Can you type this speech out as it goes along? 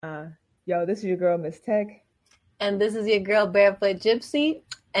Yo, this is your girl, Miss Tech. And this is your girl, Barefoot Gypsy.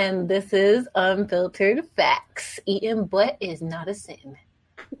 And this is Unfiltered Facts. Eating butt is not a sin.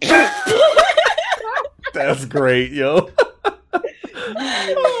 That's great, yo.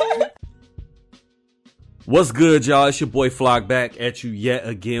 What's good, y'all? It's your boy Flock back at you yet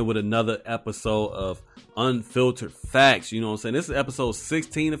again with another episode of Unfiltered Facts. You know what I'm saying? This is episode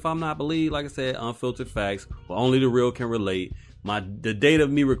 16, if I'm not believe. Like I said, Unfiltered Facts, where only the real can relate. The date of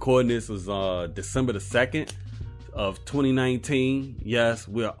me recording this was December the 2nd of 2019. Yes,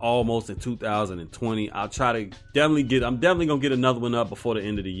 we're almost in 2020. I'm definitely gonna get another one up before the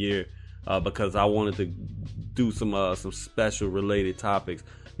end of the year because I wanted to do some special related topics.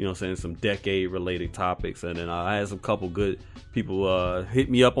 You know what I'm saying? Some decade related topics. And then I had some couple good people hit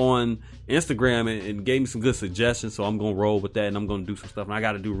me up on Instagram and gave me some good suggestions. So I'm going to roll with that and I'm going to do some stuff. And I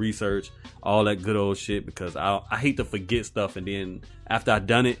got to do research, all that good old shit, because I hate to forget stuff. And then after I've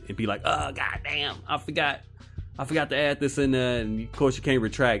done it and be like, oh, goddamn, I forgot to add this in there. And of course you can't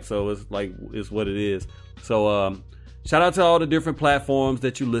retract. So it's like, it's what it is. So, shout out to all the different platforms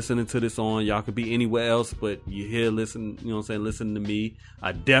that you listening to this on. Y'all could be anywhere else, but you here listen, you know what I'm saying, listening to me.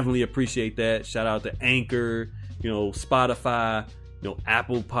 I definitely appreciate that. Shout out to Anchor, Spotify,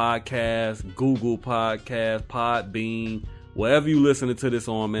 Apple Podcasts, Google Podcasts, Podbean, wherever you listening to this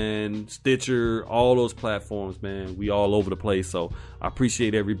on, man. Stitcher, all those platforms, man. We all over the place. So I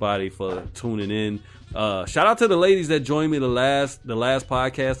appreciate everybody for tuning in. Shout out to the ladies that joined me the last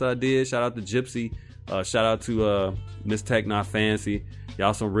podcast I did. Shout out to Gypsy. Shout out to Miss Tech Not Fancy.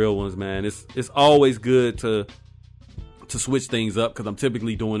 Y'all some real ones, man. It's always good to switch things up because I'm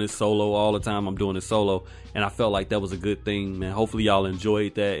typically doing this solo all the time. I'm doing it solo, and I felt like that was a good thing, man. Hopefully y'all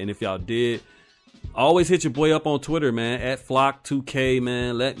enjoyed that, and if y'all did, always hit your boy up on Twitter, man, at Flock2K,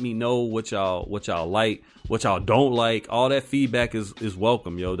 man. Let me know what y'all like, what y'all don't like. All that feedback is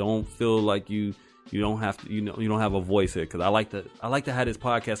welcome, yo. Don't feel like you don't have to, you don't have a voice here, because I like to have this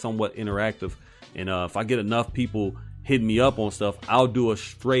podcast somewhat interactive. And if I get enough people hitting me up on stuff, I'll do a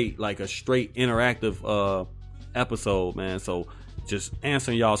straight interactive episode, man. So just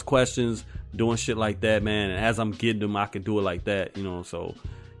answering y'all's questions, doing shit like that, man. And as I'm getting them, I can do it like that, So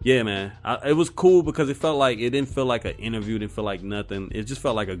yeah, man, it was cool because it didn't feel like an interview, didn't feel like nothing. It just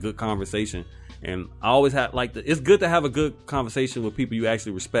felt like a good conversation. And I always had it's good to have a good conversation with people you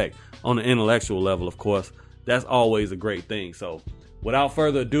actually respect on the intellectual level, of course. That's always a great thing. So without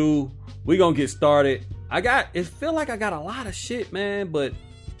further ado, we're going to get started. It feel like I got a lot of shit, man, but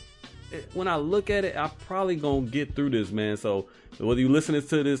when I look at it, I'm probably going to get through this, man. So whether you listening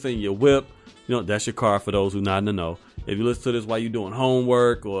to this in your whip, that's your car for those who not in the know. If you listen to this while you doing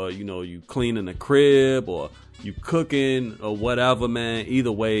homework or, you cleaning the crib or you cooking or whatever, man,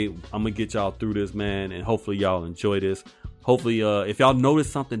 either way, I'm going to get y'all through this, man, and hopefully y'all enjoy this. Hopefully, if y'all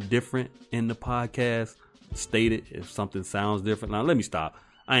notice something different in the podcast, state it. If something sounds different. Now, let me stop.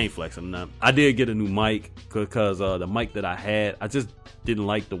 I ain't flexing nothing. I did get a new mic because the mic that I had, I just didn't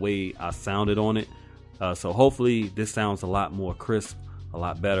like the way I sounded on it. So hopefully this sounds a lot more crisp, a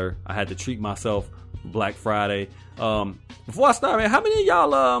lot better. I had to treat myself Black Friday. Before I start, man, how many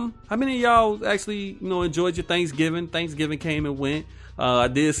of y'all actually, enjoyed your Thanksgiving? Thanksgiving came and went. I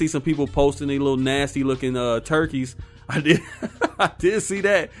did see some people posting their little nasty looking turkeys. I did see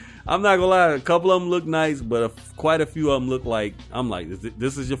that. I'm not gonna lie, a couple of them look nice, but quite a few of them look like, I'm like,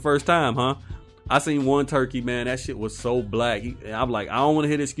 this is your first time, huh? I seen one turkey, man, that shit was so black. I'm like, I don't want to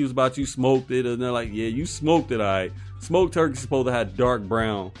hear the excuse about you smoked it. And they're like, yeah, you smoked it, all right. Smoked turkey's supposed to have dark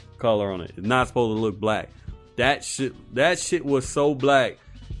brown color on it. It's not supposed to look black. That shit was so black.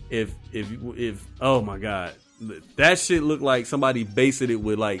 If oh my God, that shit looked like somebody basted it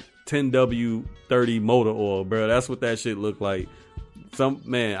with like 10W30 motor oil, bro. That's what that shit looked like.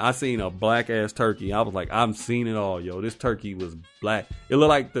 I seen a black ass turkey. I was like, I've seen it all, yo. This turkey was black. It looked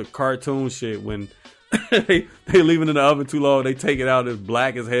like the cartoon shit when they leave it in the oven too long. They take it out, it's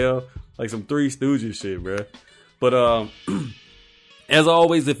black as hell, like some Three Stooges shit, bro. But as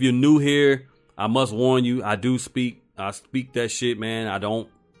always, if you're new here, I must warn you. I speak that shit, man. I don't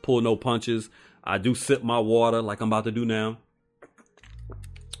pull no punches. I do sip my water like I'm about to do now.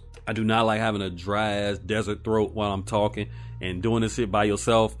 I do not like having a dry ass desert throat while I'm talking. And doing this shit by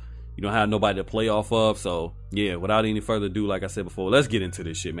yourself, you don't have nobody to play off of. So, yeah, without any further ado, like I said before, let's get into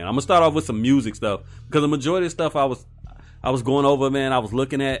this shit, man. I'm going to start off with some music stuff. Because the majority of stuff I was going over, man, I was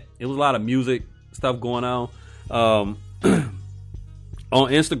looking at. It was a lot of music stuff going on. On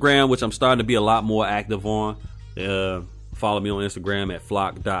Instagram, which I'm starting to be a lot more active on. Follow me on Instagram at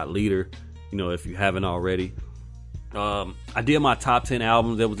flock.leader, if you haven't already. I did my top 10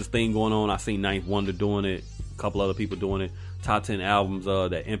 albums. There was this thing going on. I seen Ninth Wonder doing it. A couple other people doing it. top 10 albums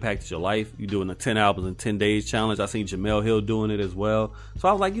that impacted your life. You doing a 10 albums in 10 days challenge. I seen Jamel Hill doing it as well. So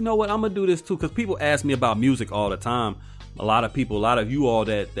I was like, you know what, I'm gonna do this too, because people ask me about music all the time. A lot of you all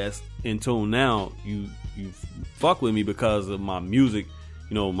that's in tune now, you fuck with me because of my music,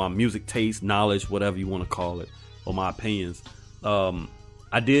 my music taste, knowledge, whatever you want to call it, or my opinions.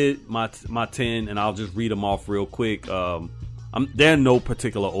 I did my 10, and I'll just read them off real quick. They're in no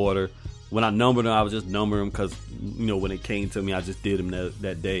particular order. When I numbered them, I was just numbering them because, when it came to me, I just did them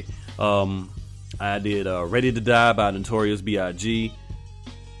that day. I did Ready to Die by Notorious B.I.G.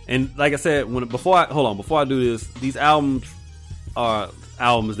 And like I said, before I do this, these albums are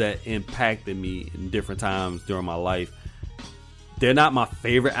albums that impacted me in different times during my life. They're not my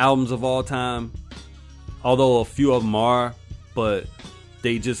favorite albums of all time, although a few of them are, but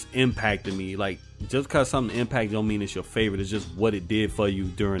they just impacted me. Like, just because something impacted don't mean it's your favorite. It's just what it did for you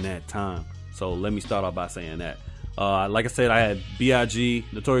during that time. So let me start off by saying that. Like I said, I had B.I.G.,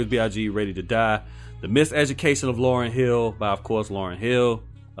 Notorious B.I.G., Ready to Die. The Miseducation of Lauryn Hill by, of course, Lauryn Hill.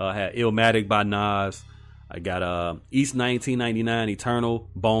 I had Illmatic by Nas. I got East 1999, Eternal,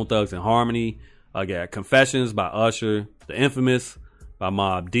 Bone Thugs and Harmony. I got Confessions by Usher. The Infamous by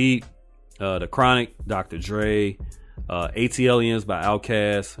Mobb Deep. The Chronic, Dr. Dre. ATLiens by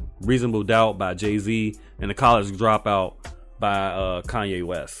Outkast. Reasonable Doubt by Jay-Z. And The College Dropout by Kanye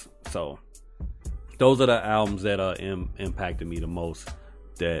West. So those are the albums that impacted me the most,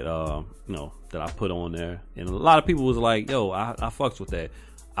 that that I put on there. And a lot of people was like, yo, I fucks with that.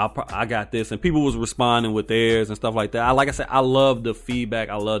 I got this, and people was responding with theirs and stuff like that. Like I said, I love the feedback.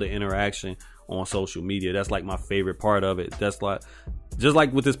 I love the interaction on social media. That's like my favorite part of it. That's like, just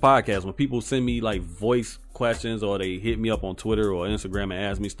like with this podcast, when people send me like voice questions, or they hit me up on Twitter or Instagram and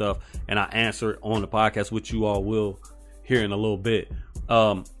ask me stuff, and I answer it on the podcast, which you all will hear in a little bit.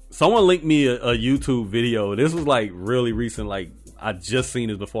 Someone linked me a YouTube video. This was like really recent. Like, I just seen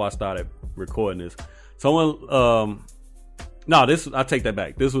this before I started recording this. I take that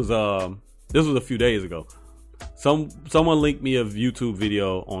back. This was a few days ago. Someone linked me a YouTube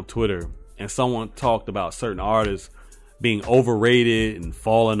video on Twitter, and someone talked about certain artists being overrated and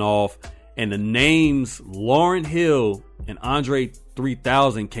falling off, and the names Lauryn Hill and Andre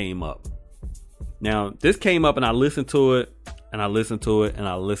 3000 came up. Now, this came up, and I listened to it, and I listened to it, and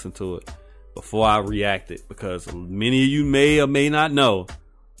I listened to it before I reacted, because many of you may or may not know,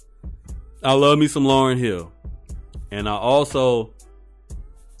 I love me some Lauryn Hill. And I also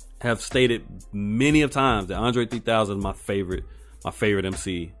have stated many of times that Andre 3000 is my favorite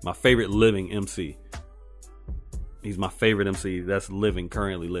MC, my favorite living MC. He's my favorite MC that's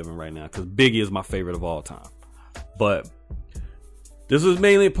currently living right now, because Biggie is my favorite of all time. But this was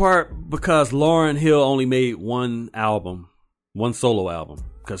mainly in part because Lauryn Hill only made one solo album,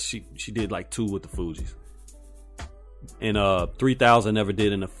 because she did like 2 with the Fugees. And 3000 never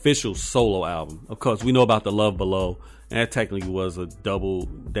did an official solo album. Of course, we know about The Love Below, and that technically was a double.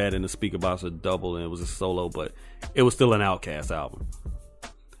 That and The Speaker Box a double, and it was a solo, but it was still an Outkast album.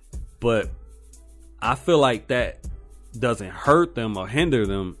 But I feel like that doesn't hurt them or hinder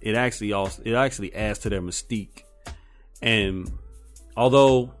them. It actually adds to their mystique. And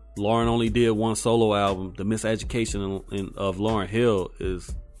although Lauryn only did one solo album, The Miseducation of Lauryn Hill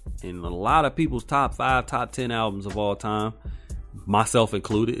is in a lot of people's top 5, top 10 albums of all time, myself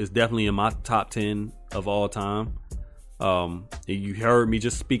included. It's definitely in my top 10 of all time. You heard me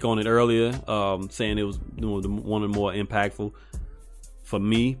just speak on it earlier, saying it was one of the more impactful for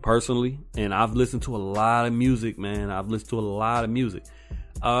me personally. And I've listened to a lot of music, man.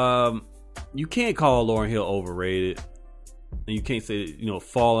 You can't call Lauryn Hill overrated, and you can't say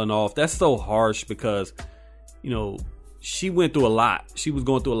falling off. That's so harsh, because she went through a lot. She was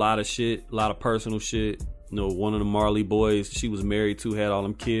going through a lot of shit, a lot of personal shit. One of the Marley boys she was married to, had all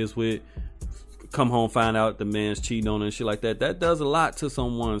them kids with, come home, find out the man's cheating on her and shit like that. That does a lot to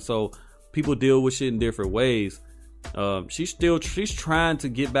someone. So people deal with shit in different ways. She's trying to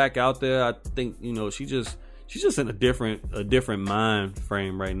get back out there. I think she's just in a different mind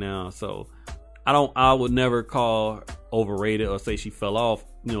frame right now. So I would never call her overrated or say she fell off.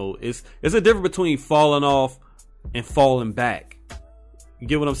 It's a difference between falling off and falling back. You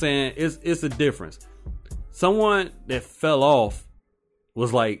get what I'm saying? It's a difference. Someone that fell off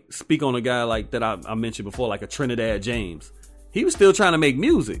was like, speak on a guy like that I mentioned before, like a Trinidad James. He was still trying to make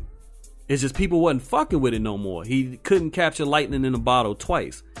music. It's just people wasn't fucking with it no more. He couldn't capture lightning in a bottle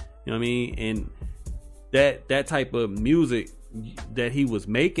twice. You know what I mean? And that type of music that he was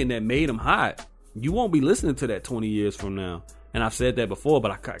making that made him hot, you won't be listening to that 20 years from now. And I've said that before,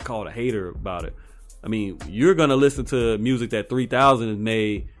 but I called a hater about it. I mean, you're going to listen to music that 3000 has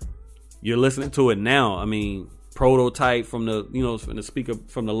made. You're listening to it now. I mean, Prototype from the, you know, from the speaker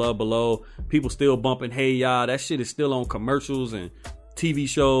from the Love Below. People still bumping Hey Ya. That shit is still on commercials and TV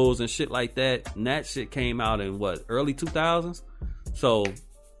shows and shit like that. And that shit came out in what, early 2000s? So,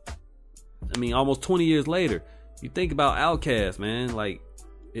 I mean, almost 20 years later, you think about Outkast, man. Like,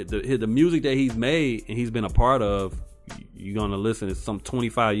 the music that he's made and he's been a part of, you're gonna listen to some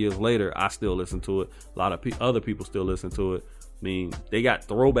 25 years later. I still listen to it. A lot of other people still listen to it. I mean, they got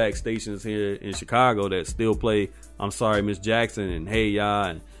throwback stations here in Chicago that still play I'm Sorry Miss Jackson and Hey Ya,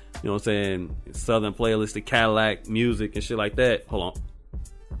 and you know what I'm saying, Southern Playlist, the Cadillac music and shit like that. Hold on.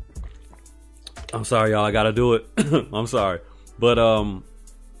 I'm sorry, y'all. I gotta do it. I'm sorry. But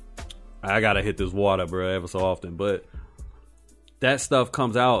I gotta hit this water, bro, ever so often. But that stuff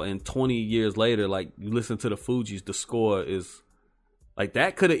comes out, and 20 years later, like, you listen to the Fugees, the score is like,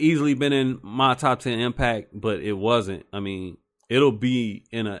 that could have easily been in my top 10 impact, but it wasn't. I mean, it'll be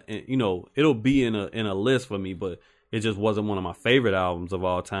in a list for me, but it just wasn't one of my favorite albums of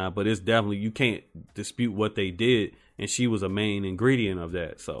all time. But it's definitely, you can't dispute what they did, and she was a main ingredient of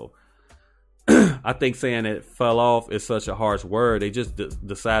that. So I think saying it fell off is such a harsh word. They just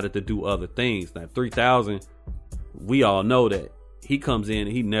decided to do other things. Now 3000, we all know that he comes in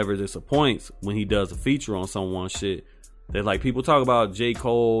and he never disappoints when he does a feature on someone's shit. That, like, people talk about J.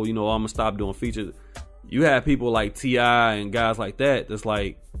 Cole, you know, I'm gonna stop doing features. You have people like T.I. and guys like that that's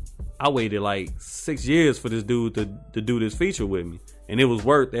like, I waited like 6 years for this dude to do this feature with me, and it was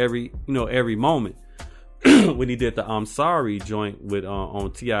worth every moment. When he did the I'm Sorry joint with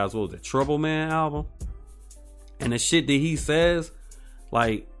on T.I.'s, what was it, Trouble Man album, and the shit that he says,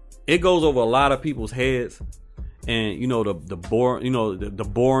 like, it goes over a lot of people's heads, and you know, the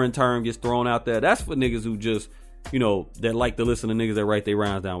boring term gets thrown out there. That's for niggas who just, you know, that like to listen to niggas that write their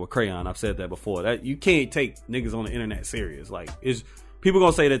rhymes down with crayon. I've said that before. That you can't take niggas on the internet serious. Like, it's people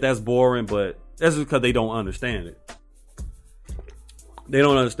gonna say that that's boring, but that's just because they don't understand it. They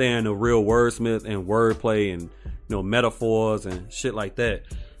don't understand the real wordsmith and wordplay and, you know, metaphors and shit like that.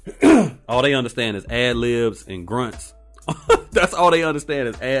 All they understand is ad libs and grunts. That's all they understand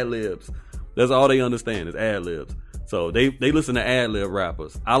is ad libs. That's all they understand is ad libs. So they listen to ad lib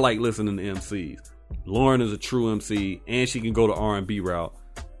rappers. I like listening to MCs. Lauren is a true MC, and she can go the R&B route.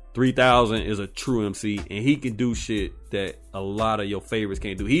 3000 is a true MC, and he can do shit that a lot of your favorites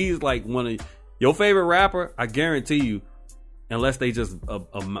can't do. He's like one of your favorite rapper. I guarantee you, unless they just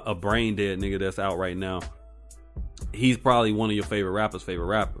a brain dead nigga that's out right now, he's probably one of your favorite rappers' favorite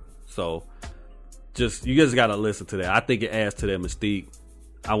rapper. So you just gotta listen to that. I think it adds to their mystique.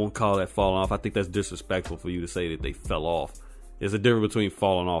 I won't call that falling off. I think that's disrespectful for you to say that they fell off. There's a difference between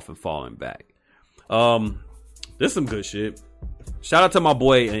falling off and falling back. There's some good shit. Shout out to my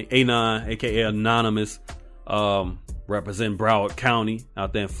boy A9, aka Anonymous, representing Broward County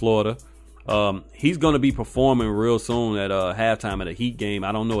out there in Florida. He's gonna be performing real soon at halftime at a Heat game.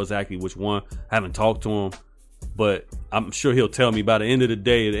 I don't know exactly which one. I haven't talked to him, but I'm sure he'll tell me by the end of the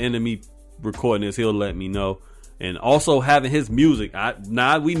day. At the end of me recording this, he'll let me know. And also having his music.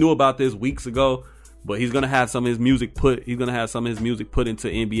 We knew about this weeks ago, but he's gonna have some of his music put. He's gonna have some of his music put into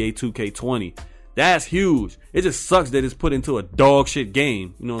NBA 2K20. That's huge. It just sucks that it's put into a dog shit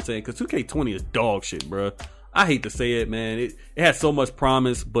game. You know what I'm saying? Because 2K20 is dog shit, bro. I hate to say it, man. It has so much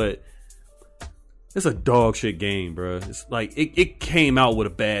promise, but it's a dog shit game, bro. It's like it came out with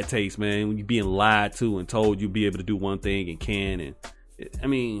a bad taste, man. When you're being lied to and told you'll be able to do one thing and can, and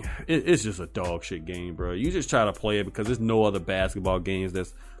it's just a dog shit game, bro. You just try to play it because there's no other basketball games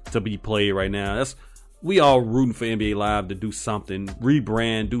that's to be played right now. We all rooting for NBA Live to do something,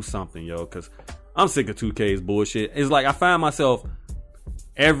 rebrand, do something, yo. Because I'm sick of 2K's bullshit. It's like I find myself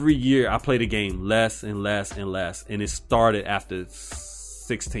every year I play the game less and less and less, and it started after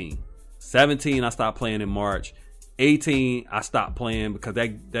 16. 17, I stopped playing in March. 18, I stopped playing because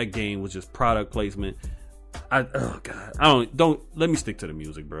that game was just product placement. Don't let me stick to the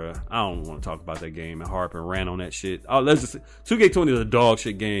music, bro. I don't want to talk about that game and harp and rant on that shit. 2K20 is a dog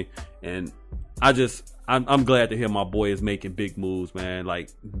shit game, and I'm glad to hear my boy is making big moves, man. Like,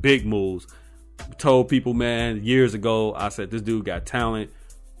 big moves. Told people, man, years ago, I said this dude got talent.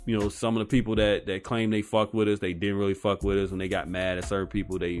 You know, some of the people that claim they fuck with us, they didn't really fuck with us. When they got mad at certain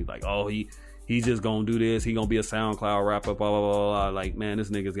people, they like, oh, he's just gonna do this. He gonna be a SoundCloud rapper, blah, blah, blah, blah. Like, man, this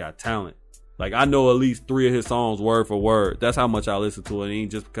nigga's got talent. Like, I know at least 3 of his songs word for word. That's how much I listen to it. It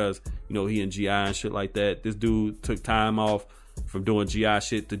ain't just because, you know, he in GI and shit like that. This dude took time off from doing GI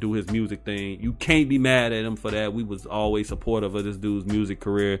shit to do his music thing. You can't be mad at him for that. We was always supportive of this dude's music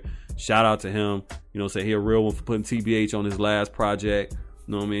career. Shout out to him. You know, say he a real one for putting TBH on his last project.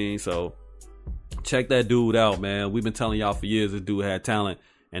 You know what I mean? So check that dude out, man. We've been telling y'all for years this dude had talent,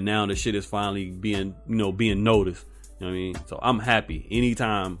 and now the shit is finally being noticed. You know what I mean? So I'm happy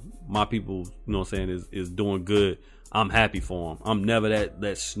anytime my people, you know what I'm saying, is doing good. I'm happy for them. I'm never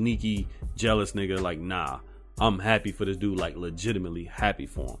that sneaky jealous nigga. Like, nah, I'm happy for this dude. Like, legitimately happy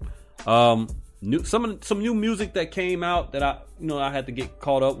for him. Some new music that came out that I had to get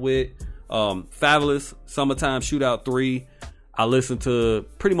caught up with. Fabulous Summertime Shootout 3. I listened to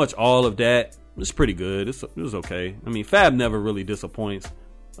pretty much all of that. It's pretty good. It was okay. I mean, Fab never really disappoints.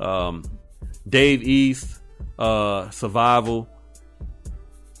 Dave East, Survival.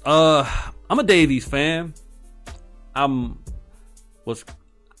 I'm a Dave East fan. I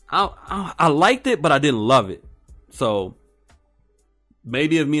liked it, but I didn't love it. So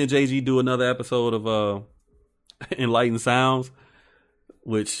maybe if me and JG do another episode of Enlightened Sounds,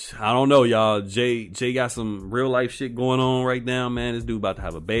 which I don't know, y'all. Jay got some real life shit going on right now, man. This dude about to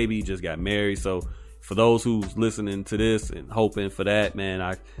have a baby, he just got married. So for those who's listening to this and hoping for that, man,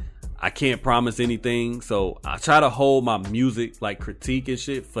 I can't promise anything. So I try to hold my music like critique and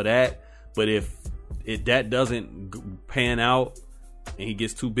shit for that. But if that doesn't pan out and he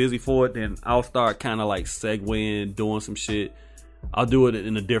gets too busy for it, then I'll start kind of like segueing, doing some shit. I'll do it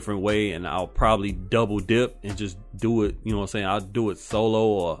in a different way, and I'll probably double dip and just do it. You know what I'm saying? I'll do it solo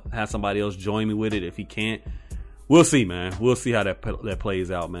or have somebody else join me with it if he can't. We'll see, man. We'll see how that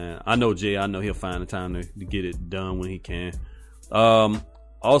plays out, man. I know Jay. I know he'll find the time to get it done when he can.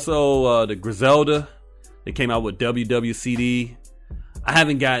 Also, the Griselda, they came out with WWCD. I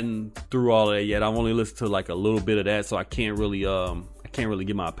haven't gotten through all of that yet. I've only listened to like a little bit of that, so I can't really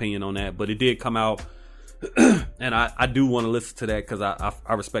give my opinion on that. But it did come out, and I do want to listen to that because I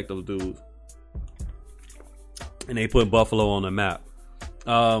respect those dudes, and they put Buffalo on the map.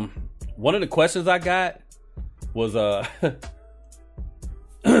 One of the questions I got was let's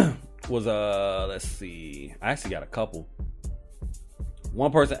see, I actually got a couple.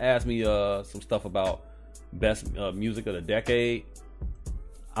 One person asked me some stuff about best music of the decade.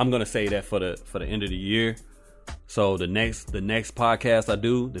 I'm gonna say that for the end of the year. So the next podcast I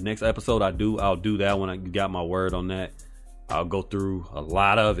do, the next episode I'll do that when I got my word on that. I'll go through a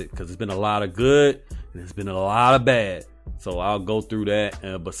lot of it because it's been a lot of good and it's been a lot of bad. So I'll go through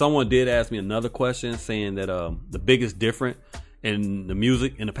that. But someone did ask me another question saying that the biggest difference in the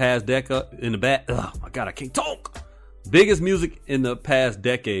music in the past decade, oh my God, I can't talk. Biggest music in the past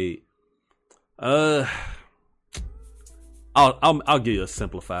decade. I'll give you a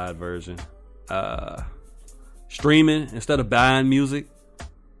simplified version. Streaming instead of buying music,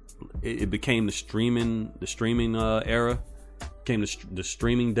 it became the streaming era. Became the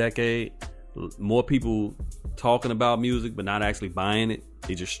streaming decade. More people talking about music, but not actually buying it.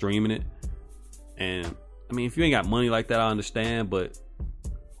 They just streaming it. And I mean, if you ain't got money like that, I understand. But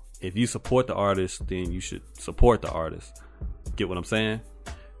if you support the artist, then you should support the artist. Get what I'm saying?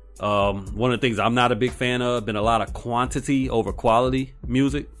 One of the things I'm not a big fan of been a lot of quantity over quality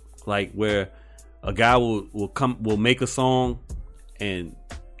music, like where a guy will make a song and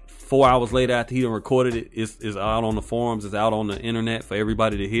 4 hours later after he done recorded it, is out on the forums, it's out on the internet for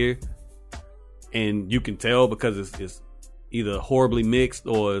everybody to hear, and you can tell because it's either horribly mixed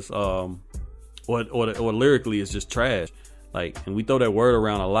or it's or lyrically it's just trash. Like, and we throw that word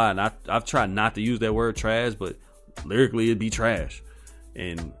around a lot, and I've tried not to use that word trash, but lyrically it'd be trash.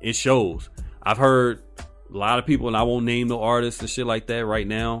 And it shows. I've heard a lot of people, and I won't name no artists and shit like that right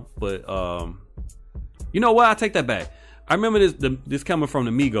now, but you know what? I take that back. I remember this coming from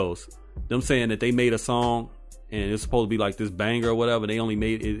the Migos, them saying that they made a song and it's supposed to be like this banger or whatever. They only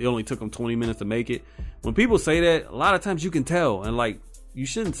made it only took them 20 minutes to make it. When people say that, a lot of times you can tell, and like, you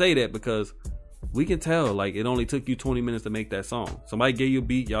shouldn't say that because we can tell, like, it only took you 20 minutes to make that song. Somebody gave you a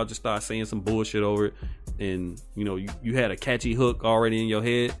beat, y'all just start saying some bullshit over it, and you know, you had a catchy hook already in your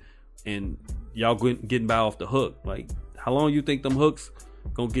head, and y'all getting by off the hook. Like, how long you think them hooks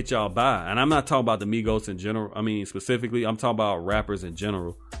gonna get y'all by? And I'm not talking about the Migos in general. I mean, specifically, I'm talking about rappers in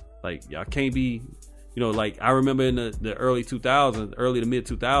general. Like, y'all can't be, you know, like, I remember in the early 2000s, early to mid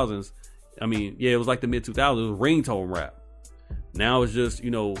 2000s, I mean, yeah, it was like the mid 2000s, it was ringtone rap. Now it's just,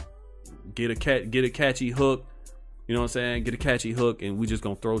 you know, get a catchy hook, you know what I'm saying? Get a catchy hook, and we just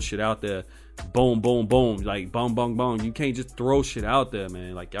gonna throw shit out there. Boom, boom, boom, like boom, boom, boom. You can't just throw shit out there,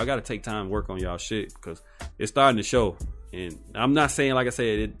 man. Like, y'all gotta take time to work on y'all shit because it's starting to show. And I'm not saying, like I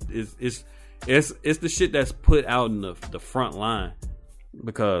said, it's the shit that's put out in the front line,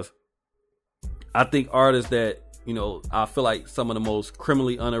 because I think artists that, you know, I feel like some of the most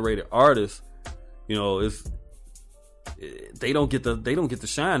criminally underrated artists, you know, they don't get the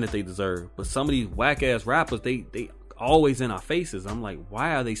shine that they deserve. But some of these whack ass rappers, they always in our faces. I'm like,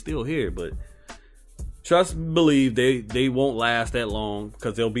 why are they still here? But trust and believe they won't last that long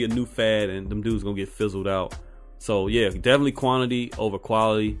because there'll be a new fad and them dudes gonna get fizzled out. So yeah, definitely quantity over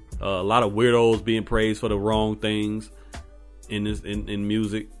quality. A lot of weirdos being praised for the wrong things in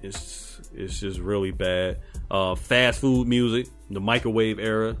music. It's just really bad. Fast food music, the microwave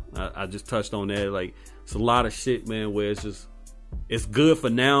era. I just touched on that. Like, it's a lot of shit, man, where it's good for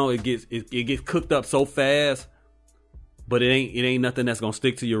now. It gets cooked up so fast, but it ain't nothing that's gonna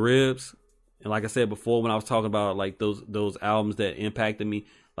stick to your ribs. And like I said before, when I was talking about like those albums that impacted me,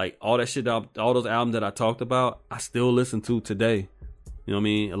 like all that shit, all those albums that I talked about, I still listen to today. You know what I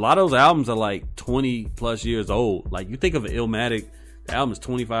mean? A lot of those albums are like 20 plus years old. Like, you think of an Illmatic, the album is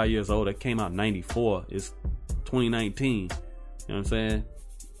 25 years old. That came out in 94. It's 2019. You know what I'm saying?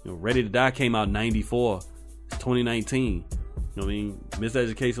 You know, Ready to Die came out in 94. It's 2019. You know what I mean?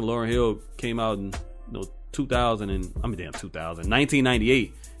 Miseducation, Lauryn Hill came out in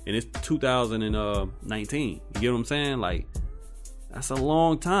 1998. And it's 2019. You get what I'm saying? Like, that's a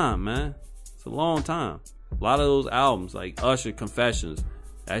long time, man. It's a long time. A lot of those albums, like Usher, Confessions,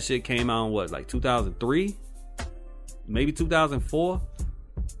 that shit came out in what, like 2003? Maybe 2004?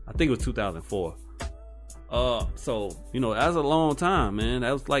 I think it was 2004. So, you know, that's a long time, man.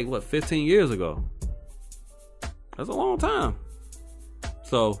 That was like, what, 15 years ago? That's a long time.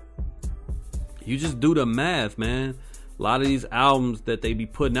 So, you just do the math, man. A lot of these albums that they be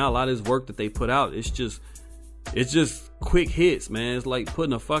putting out, a lot of this work that they put out, it's just quick hits, man. It's like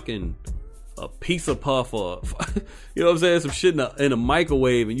putting a pizza puff or, you know what I'm saying, some shit in a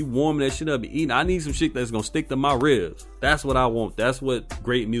microwave and you warming that shit up and eating. I need some shit that's gonna stick to my ribs. That's what I want. That's what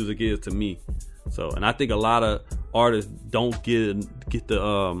great music is to me. So, and I think a lot of artists don't get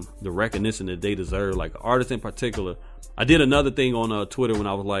the recognition that they deserve. Like, artists in particular. I did another thing on Twitter when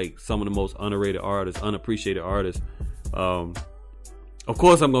I was like, some of the most underrated artists, unappreciated artists. Of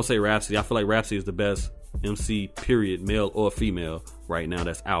course, I'm gonna say Rhapsody. I feel like Rhapsody is the best MC, period, male or female, right now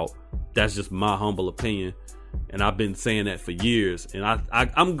that's out. That's just my humble opinion, and I've been saying that for years. And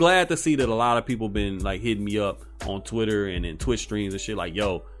I'm glad to see that a lot of people been like hitting me up on Twitter and in Twitch streams and shit. Like,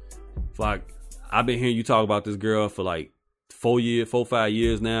 yo, like, I've been hearing you talk about this girl for like 4-5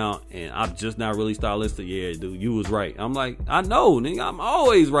 years now, and I've just not really started listening. Yeah, dude, you was right. I'm like, I know, nigga, I'm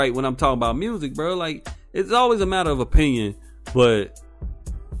always right when I'm talking about music, bro. Like, it's always a matter of opinion, but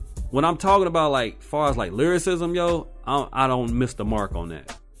when I'm talking about, like, far as like lyricism, yo, I don't miss the mark on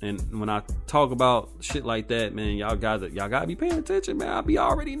that. And when I talk about shit like that, man, y'all gotta be paying attention, man. I be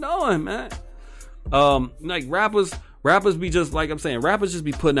already knowing, man. Like, rappers be just, like I'm saying, rappers just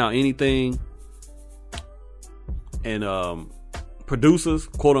be putting out anything. And producers,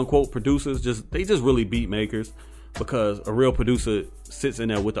 quote unquote producers, they just really beat makers, because a real producer sits in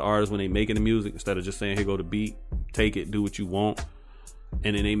there with the artist when they making the music, instead of just saying, here go the beat, take it, do what you want.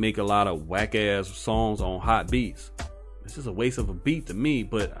 And then they make a lot of whack ass songs on hot beats. It's just a waste of a beat to me.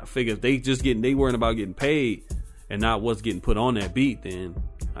 But I figure if they worrying about getting paid and not what's getting put on that beat, then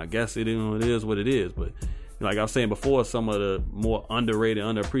I guess it is what it is. But, you know, like I was saying before, some of the more underrated,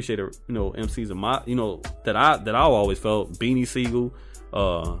 underappreciated, you know, MCs of my, you know, that I always felt, Beanie Siegel,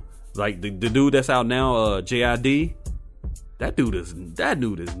 like the dude that's out now, JID. That dude is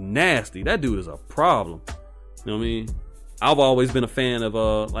nasty. That dude is a problem. You know what I mean? I've always been a fan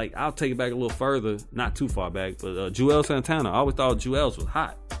of, like, I'll take it back a little further, not too far back, but Juelz Santana. I always thought Juelz was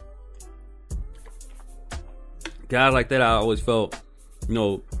hot. Guys like that, I always felt, you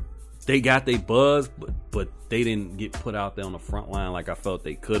know, they got their buzz, but they didn't get put out there on the front line like I felt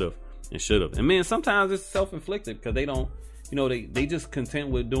they could have and should have. And man, sometimes it's self-inflicted because they don't, you know, they just content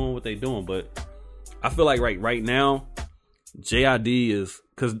with doing what they doing. But I feel like right now, JID is,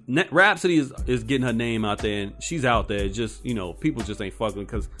 because Rhapsody is getting her name out there, and she's out there. Just, you know, people just ain't fucking.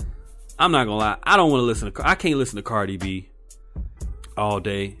 Because I'm not gonna lie, I don't want to listen to. I can't listen to Cardi B all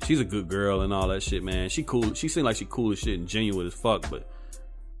day. She's a good girl and all that shit, man. She cool. She seems like she cool as shit and genuine as fuck. But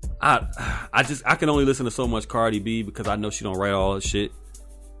I can only listen to so much Cardi B because I know she don't write all that shit.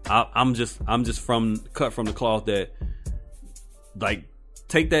 I'm just cut from the cloth that, like,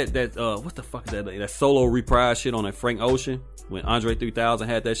 take that what the fuck is that solo reprise shit on that Frank Ocean when Andre 3000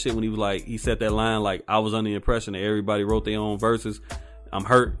 had that shit when he was like, he said that line like, I was under the impression that everybody wrote their own verses. I'm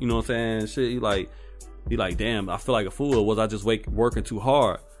hurt, you know what I'm saying? Shit, he like, damn, I feel like a fool. Or was I just working too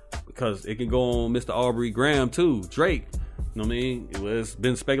hard? Because it can go on Mr. Aubrey Graham too, Drake. You know what I mean? It's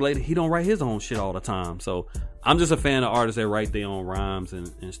been speculated he don't write his own shit all the time. So I'm just a fan of artists that write their own rhymes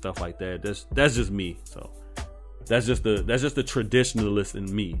and stuff like that. That's just me. So that's just the traditionalist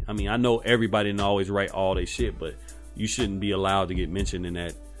in me. I mean, I know everybody didn't always write all their shit, but you shouldn't be allowed to get mentioned in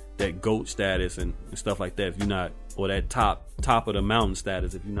that GOAT status and stuff like that if you're not, or that top of the mountain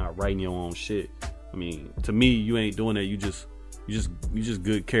status if you're not writing your own shit. I mean, to me, you ain't doing that. You just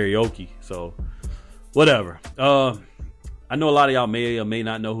good karaoke. So whatever. I know a lot of y'all may or may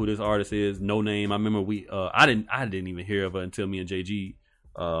not know who this artist is. No Name. I remember I didn't even hear of her until me and JG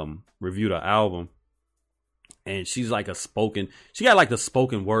reviewed her album. And she's like she got like the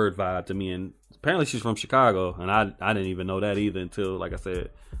spoken word vibe to me. And apparently she's from Chicago. And I didn't even know that either until, like I said,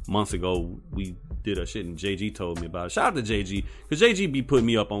 months ago we did her shit and JG told me about it. Shout out to JG, because JG be putting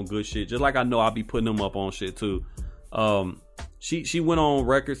me up on good shit, just like I know I'll be putting him up on shit too. She went on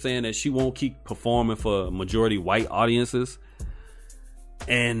record saying that she won't keep performing for majority white audiences.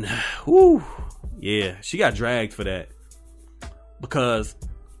 And whoo, yeah, she got dragged for that. Because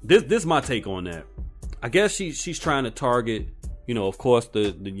this is my take on that. I guess she's trying to target, you know, of course,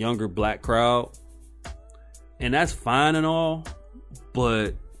 the younger black crowd. And that's fine and all,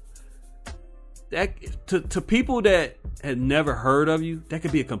 but that to people that had never heard of you, that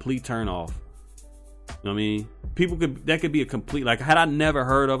could be a complete turn off. You know what I mean? That could be a complete, like, had I never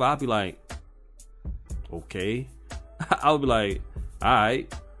heard of, I'd be like, okay. I would be like, all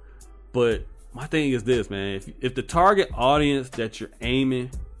right. But my thing is this, man. If the target audience that you're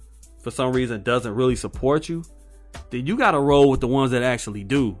aiming for some reason doesn't really support you, then you got to roll with the ones that actually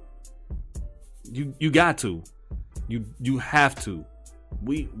do. You got to. You have to.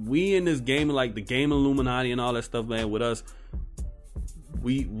 We in this game, like the game Illuminati and all that stuff, man, with us,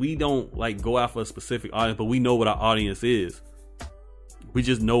 we don't like go out for a specific audience, but we know what our audience is. We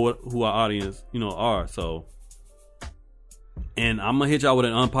just know who our audience, you know, are. So, and I'm gonna hit y'all with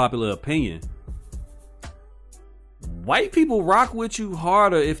an unpopular opinion. White people rock with you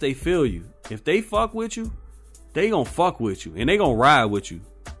harder if they feel you. If they fuck with you, they gonna fuck with you and they gonna ride with you.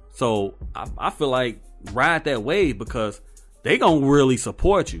 So I feel like ride that wave, because they gonna really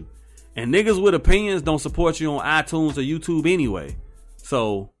support you. And niggas with opinions don't support you on iTunes or YouTube anyway.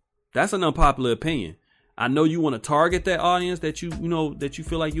 So that's an unpopular opinion. I know you want to target that audience that you know that you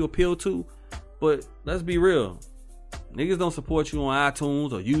feel like you appeal to, but let's be real. Niggas don't support you on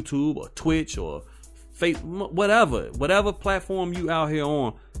iTunes or YouTube or Twitch or Facebook, whatever platform you out here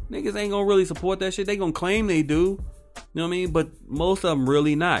on. Niggas ain't gonna really support that shit. They gonna claim they do. You know what I mean? But most of them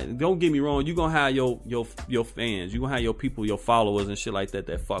really not. Don't get me wrong. You gonna have your fans. You gonna have your people, your followers and shit like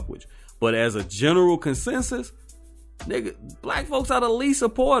that fuck with you. But as a general consensus, nigga, black folks are the least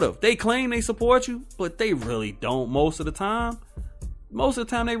supportive. They claim they support you, but they really don't most of the time. Most of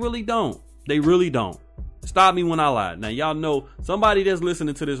the time, they really don't. They really don't. Stop me when I lie. Now, y'all know somebody that's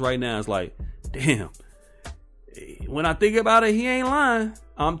listening to this right now is like, damn. When I think about it, he ain't lying.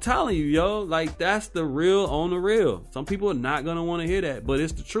 I'm telling you, yo, like, that's the real on the real. Some people are not going to want to hear that, but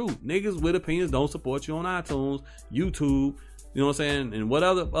it's the truth. Niggas with opinions don't support you on iTunes, YouTube, you know what I'm saying? And what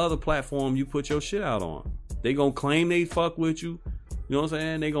other platform you put your shit out on. They going to claim they fuck with you. You know what I'm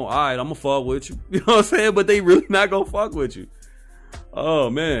saying? They going, all right, I'm going to fuck with you. You know what I'm saying? But they really not going to fuck with you. Oh,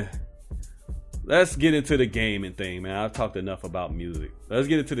 man. Let's get into the gaming thing, man. I've talked enough about music. Let's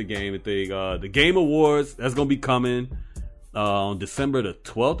get into the gaming thing. The Game Awards, that's going to be coming on December the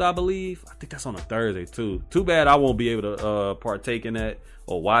 12th, I believe. I think that's on a Thursday, too. Too bad I won't be able to partake in that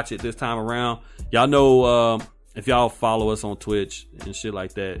or watch it this time around. Y'all know, if y'all follow us on Twitch and shit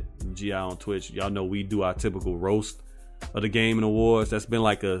like that, GI on Twitch, y'all know we do our typical roast of the Gaming Awards. That's been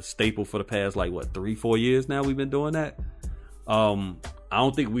like a staple for the past, like, what, 3-4 years now we've been doing that. I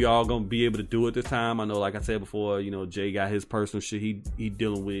don't think we all gonna be able to do it this time. I know, like I said before, you know, Jay got his personal shit he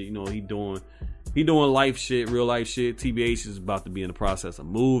dealing with. You know, he doing life shit, real life shit. TBH is about to be in the process of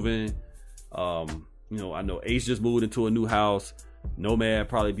moving. You know, I know Ace just moved into a new house. Nomad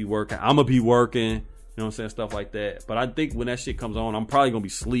probably be working. I'm gonna be working. You know what I'm saying? Stuff like that. But I think when that shit comes on, I'm probably gonna be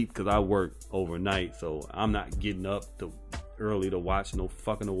asleep because I work overnight, so I'm not getting up early to watch no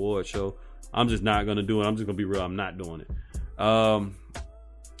fucking award show. I'm just not gonna do it. I'm just gonna be real. I'm not doing it.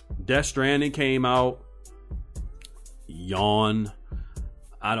 Death Stranding came out. Yawn.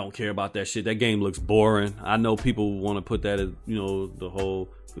 I don't care about that shit. That game looks boring. I know people want to put that as, you know, the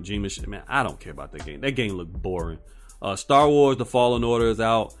whole Kojima shit. Man, I don't care about that game. That game looked boring. Star Wars The Fallen Order is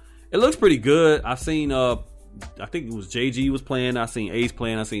out. It looks pretty good. I've seen I think it was JG was playing. I seen Ace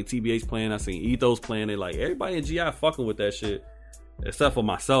playing. I seen TBH playing. I seen Ethos playing. They like everybody in GI fucking with that shit, except for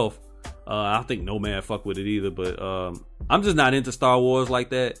myself. I don't think Nomad fuck with it either, but I'm just not into Star Wars like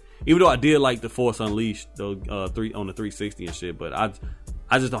that. Even though I did like the Force Unleashed, the on the 360 and shit, but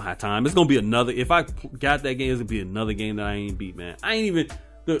I just don't have time. It's gonna be another. If I got that game, it's gonna be another game that I ain't beat, man. I ain't even.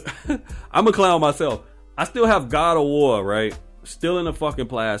 I'm a clown myself. I still have God of War, right? Still in the fucking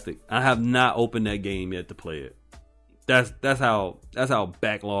plastic. I have not opened that game yet to play it. That's how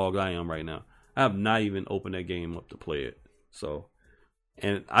backlogged I am right now. I have not even opened that game up to play it. So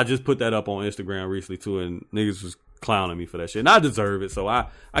And I just put that up on Instagram recently too, and niggas was clowning me for that shit. And I deserve it, so I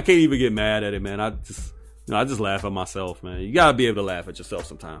can't even get mad at it, man. I just laugh at myself, man. You gotta be able to laugh at yourself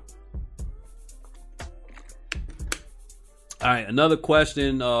sometime. All right, another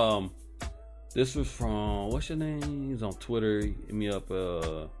question. This was from, what's your name? He's on Twitter. Hit me up.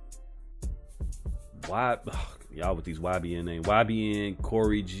 Y'all with these YBN names. YBN,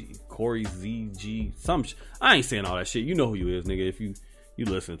 Corey ZG. I ain't saying all that shit. You know who you is, nigga. If you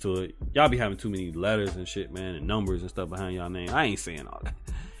listen to it. Y'all be having too many letters and shit, man, and numbers and stuff behind y'all name. I ain't saying all that.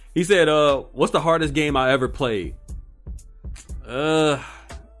 He said, what's the hardest game I ever played?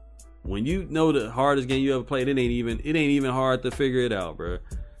 When you know the hardest game you ever played, it ain't even hard to figure it out, bro.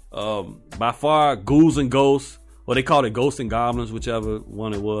 By far, Ghouls and Ghosts, or they called it Ghosts and Goblins, whichever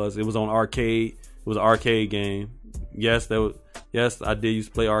one it was. It was on arcade. It was an arcade game. Yes, I did used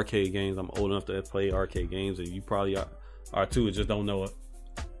to play arcade games. I'm old enough to play arcade games, and you probably are too, and just don't know it.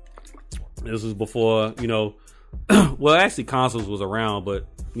 This was before, well, actually consoles was around, but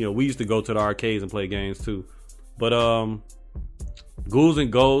we used to go to the arcades and play games too. But Ghouls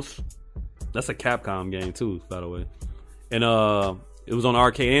and Ghosts, that's a Capcom game too, by the way. And it was on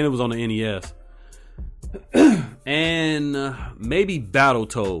arcade and it was on the NES. And maybe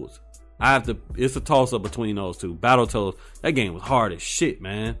Battletoads. It's a toss up between those two. Battletoads, that game was hard as shit,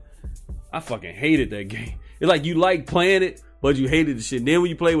 man. I fucking hated that game. It's like you like playing it, but you hated the shit. And then when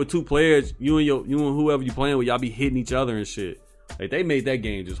you play with two players, you and whoever you playing with, y'all be hitting each other and shit. Like, they made that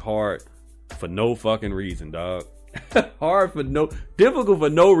game just hard for no fucking reason, dog. Difficult for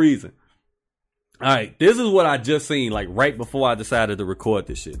no reason. All right, this is what I just seen, like right before I decided to record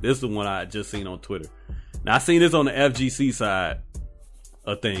this shit. This is the one I just seen on Twitter. Now I seen this on the FGC side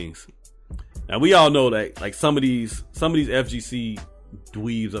of things. Now we all know that like some of these FGC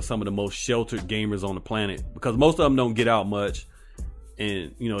dweebs are some of the most sheltered gamers on the planet, because most of them don't get out much,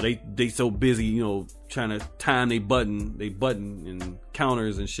 and they so busy trying to time they button and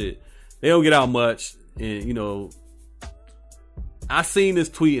counters and shit. They don't get out much, and I seen this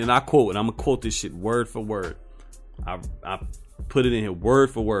tweet and I quote, and I'm gonna quote this shit word for word. I put it in here word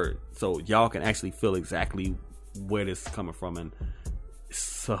for word so y'all can actually feel exactly where this is coming from. And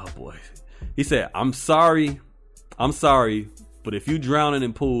boy, he said, I'm sorry, but if you drowning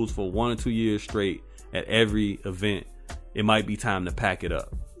in pools for 1 or 2 years straight at every event, it might be time to pack it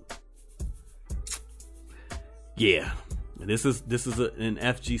up. Yeah, this is an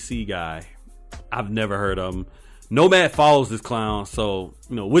FGC guy. I've never heard of him. Nomad follows this clown, so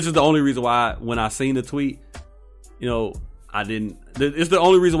which is the only reason why when I seen the tweet, I didn't. It's the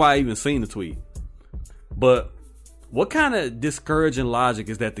only reason why I even seen the tweet. But what kind of discouraging logic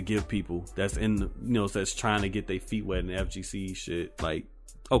is that to give people that's that's trying to get their feet wet in the FGC shit? Like,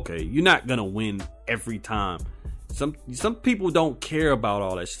 okay, you're not gonna win every time. Some people don't care about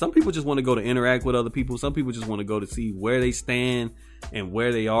all that. Some people just want to go to interact with other people. Some people just want to go to see where they stand and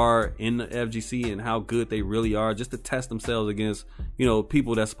where they are in the FGC and how good they really are, just to test themselves against,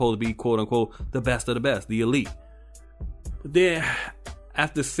 people that's supposed to be quote unquote the best of the best, the elite. But then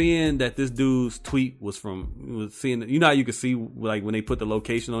after seeing that this dude's tweet was seeing, how you can see like when they put the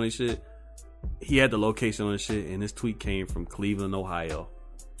location on his shit, he had the location on his shit, and this tweet came from Cleveland, Ohio.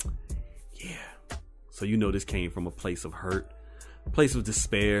 Yeah. So this came from a place of hurt, place of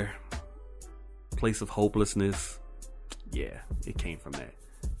despair, place of hopelessness. Yeah, it came from that.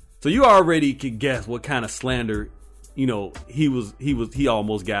 So you already could guess what kind of slander, he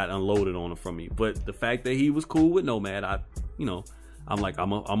almost got unloaded on him from me. But the fact that he was cool with Nomad, I'm like,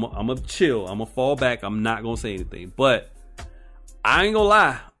 I'm a chill, I'm a fall back, I'm not gonna say anything. But I ain't gonna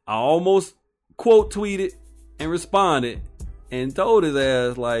lie, I almost quote tweeted and responded and told his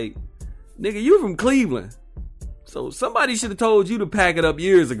ass like, nigga, you from Cleveland, so somebody should have told you to pack it up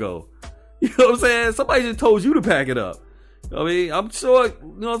years ago. You know what I'm saying? Somebody should have told you to pack it up. I mean, I'm sure,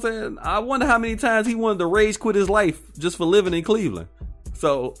 you know what I'm saying? I wonder how many times he wanted to rage quit his life just for living in Cleveland.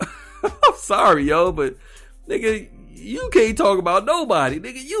 So, I'm sorry, yo, but nigga, you can't talk about nobody.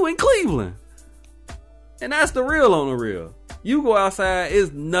 Nigga, you in Cleveland. And that's the real on the real. You go outside,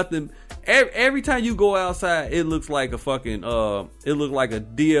 it's nothing. Every time you go outside, it looks like a fucking, it looks like a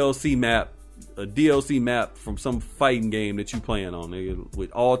DLC map from some fighting game that you playing on, nigga,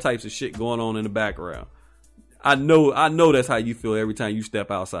 with all types of shit going on in the background. I know that's how you feel every time you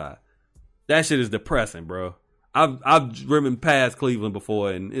step outside. That shit is depressing, bro. I've driven past Cleveland before,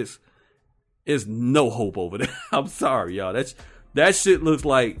 and it's no hope over there. I'm sorry, y'all. That shit looks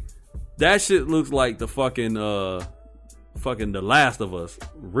like the fucking The Last of Us.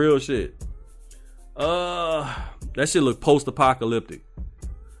 Real shit. That shit look post-apocalyptic.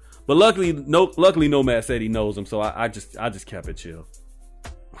 But luckily Nomad said he knows him, so I just kept it chill.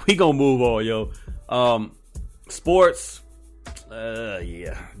 we gonna move on, yo. Sports.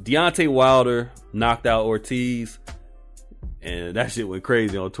 Yeah. Deontay Wilder knocked out Ortiz, and that shit went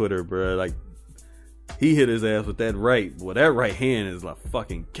crazy on Twitter, bro. Like, he hit his ass with that right. Well, that right hand is like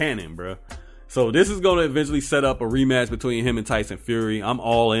fucking cannon, bro. So this is going to eventually set up a rematch between him and Tyson Fury. I'm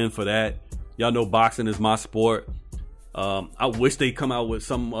all in for that. Y'all know boxing is my sport. I wish they come out with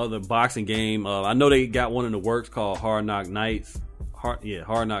some other boxing game. I know they got one in the works called Hard Knock Nights. Hard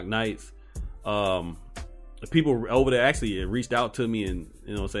Knock Nights. The people over there actually reached out to me, and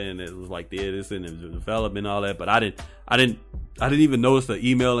you know what I'm saying, it was like, yeah, this in development and all that, but I didn't even notice the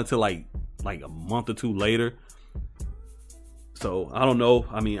email until like a month or two later. So I don't know.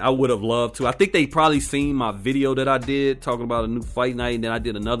 I mean, I would have loved to. I think they probably seen my video that I did talking about a new fight night, and then I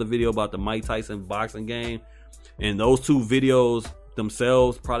did another video about the Mike Tyson boxing game, and those two videos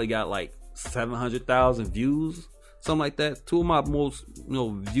themselves probably got like 700,000 views, something like that. Two of my most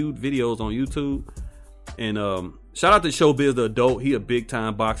viewed videos on YouTube. And shout out to Showbiz the Adult. He a big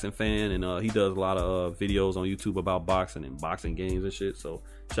time boxing fan, and he does a lot of videos on YouTube about boxing and boxing games and shit. So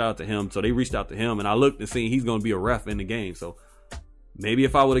shout out to him. So they reached out to him, and I looked and seen he's gonna be a ref in the game. So maybe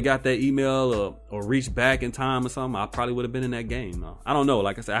if I would have got that email or reached back in time or something, I probably would have been in that game. I don't know.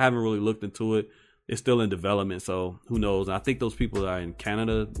 Like I said, I haven't really looked into it. It's still in development, so who knows? And I think those people are in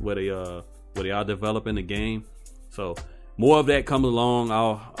Canada where they are developing the game. So more of that comes along.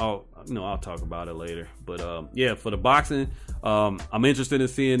 I'll talk about it later. But yeah, for the boxing, I'm interested in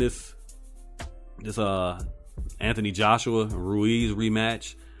seeing this Anthony Joshua Ruiz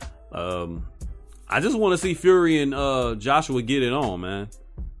rematch. I just want to see Fury and Joshua get it on, man.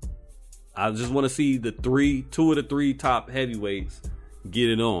 I just want to see two of the three top heavyweights get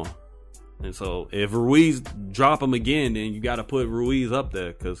it on. And so if Ruiz drop him again, then you got to put Ruiz up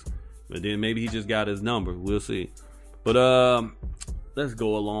there, but then maybe he just got his number. We'll see. But let's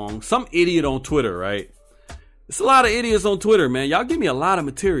go along. Some idiot on Twitter, right? It's a lot of idiots on Twitter, man. Y'all give me a lot of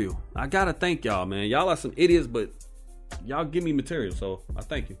material. I gotta thank y'all, man. Y'all are some idiots, but y'all give me material, so I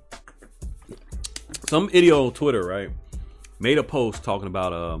thank you. Some idiot on Twitter, right, made a post talking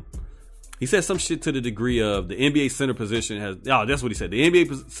about he said some shit to the degree of the NBA center position has, that's what he said. The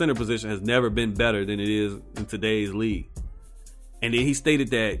NBA center position has never been better than it is in today's league. And then he stated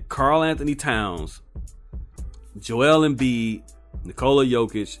that Karl Anthony Towns, Joel Embiid, Nikola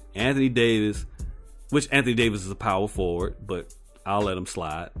Jokic, Anthony Davis, which Anthony Davis is a power forward, but I'll let him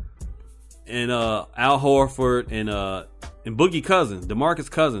slide, and Al Horford and Boogie Cousins,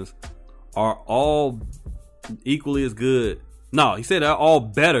 DeMarcus Cousins, are all equally as good. No, he said they're all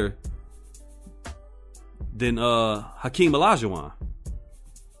better than Hakeem Olajuwon.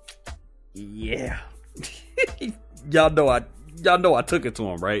 Yeah. y'all know I took it to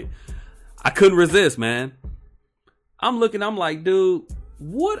him, right? I couldn't resist, man. I'm like, dude,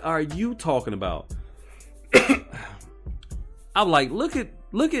 what are you talking about? I'm like, look at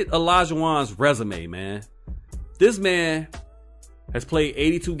Olajuwon's resume, man. This man has played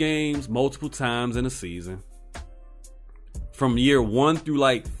 82 games multiple times in a season. From year 1 through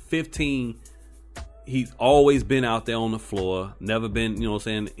like 15, he's always been out there on the floor. Never been,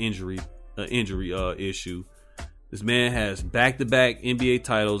 injury issue. This man has back-to-back NBA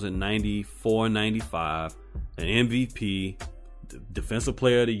titles in 94 and 95, an MVP, Defensive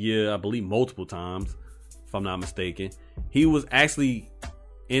Player of the Year, I believe multiple times, if I'm not mistaken. He was actually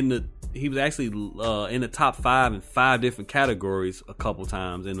in the top 5 in 5 different categories a couple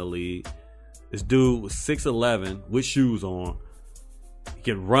times in the league. This dude was 6'11" with shoes on. He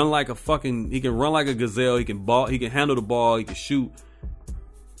can run like a gazelle. He can handle the ball. He can shoot.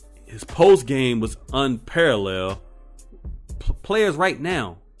 His post game was unparalleled. Players right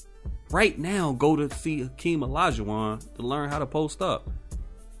now go to see Hakeem Olajuwon to learn how to post up.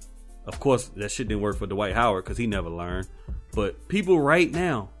 Of course, that shit didn't work for Dwight Howard because he never learned. But people right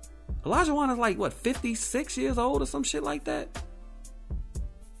now, Olajuwon is like, 56 years old or some shit like that?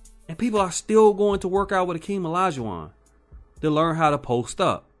 And people are still going to work out with Hakeem Olajuwon to learn how to post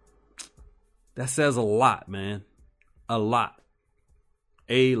up. That says a lot, man. A lot.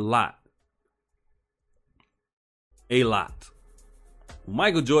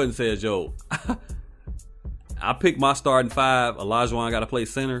 Michael Jordan says, yo, I picked my starting 5. Olajuwon got to play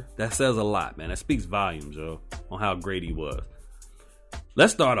center. That says a lot, man. That speaks volumes, yo, on how great he was.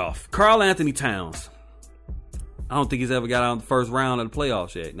 Let's start off. Karl Anthony Towns. I don't think he's ever got out in the first round of the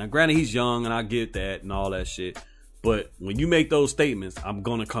playoffs yet. Now, granted, he's young, and I get that and all that shit. But when you make those statements, I'm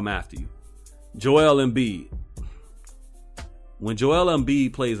going to come after you. Joel Embiid. When Joel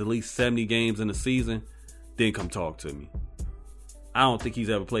Embiid plays at least 70 games in a season, then come talk to me. I don't think he's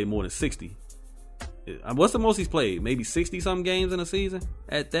ever played more than 60. What's the most he's played? Maybe 60-something games in a season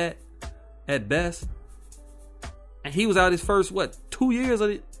at best. And he was out his first, 2 years of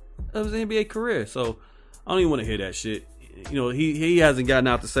his NBA career. So I don't even want to hear that shit. You know, he hasn't gotten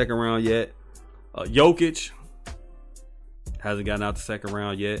out the second round yet. Jokic hasn't gotten out the second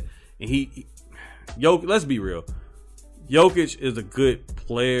round yet. And let's be real. Jokic is a good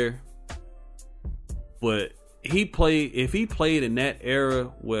player, but if he played in that era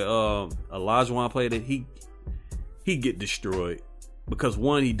where Olajuwon played it, he'd get destroyed. Because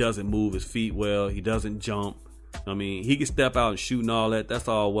one, he doesn't move his feet well, he doesn't jump. I mean, he can step out and shoot and all that. That's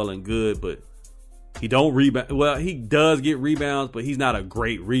all well and good, but he don't rebound. Well, he does get rebounds, but he's not a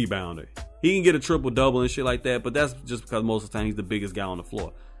great rebounder. He can get a triple-double and shit like that, but that's just because most of the time he's the biggest guy on the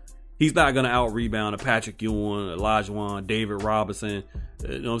floor. He's not going to out-rebound a Patrick Ewing, Olajuwon, David Robinson,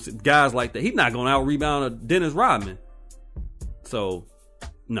 guys like that. He's not going to out-rebound a Dennis Rodman. So,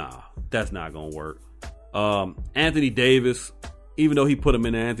 nah, that's not going to work. Anthony Davis, even though he put him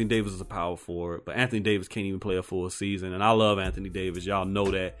in there, Anthony Davis is a power forward, but Anthony Davis can't even play a full season, and I love Anthony Davis. Y'all know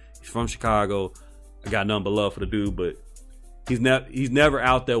that. He's from Chicago. I got nothing but love for the dude, but he's never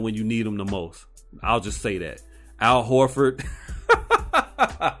out there when you need him the most. I'll just say that. Al Horford.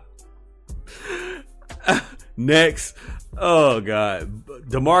 Next. Oh, God.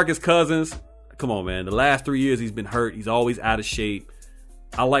 DeMarcus Cousins. Come on, man. The last 3 years he's been hurt. He's always out of shape.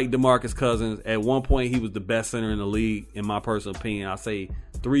 I like DeMarcus Cousins. At one point, he was the best center in the league, in my personal opinion. I say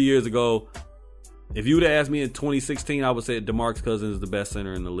 3 years ago, if you would have asked me in 2016, I would say DeMarcus Cousins is the best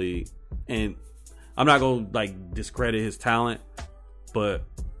center in the league. And I'm not going to discredit his talent, but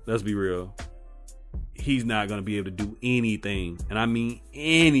let's be real. He's not going to be able to do anything, and I mean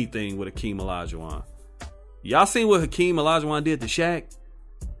anything, with Hakeem Olajuwon. Y'all seen what Hakeem Olajuwon did to Shaq?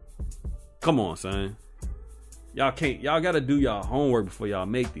 Come on, son. Y'all got to do y'all homework before y'all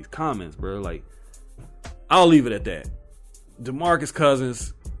make these comments, bro. I'll leave it at that. DeMarcus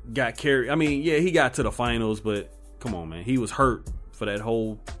Cousins got carried. I mean, yeah, he got to the finals, but come on, man. He was hurt for that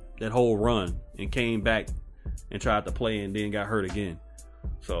whole run and came back and tried to play and then got hurt again.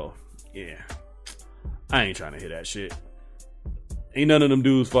 So, yeah. I ain't trying to hear that shit. Ain't none of them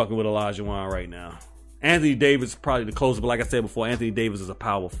dudes fucking with Olajuwon right now. Anthony Davis is probably the closest, but like I said before, Anthony Davis is a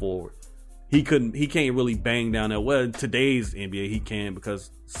power forward. He can't really bang down there. Well, in today's NBA, he can,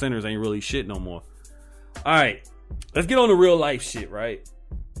 because centers ain't really shit no more. All right, let's get on the real life shit, right?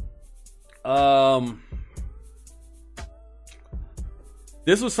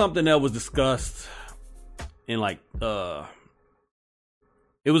 This was something that was discussed in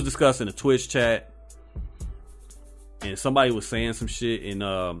it was discussed in a Twitch chat. And somebody was saying some shit,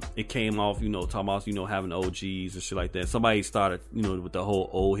 and it came off, talking about, having OGs and shit like that. Somebody started, with the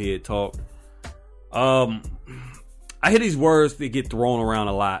whole old head talk. I hear these words that get thrown around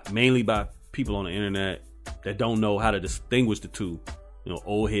a lot, mainly by people on the internet that don't know how to distinguish the two.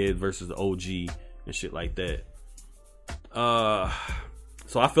 Old head versus the OG and shit like that.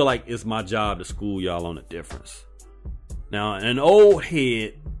 So I feel like it's my job to school y'all on the difference. Now, an old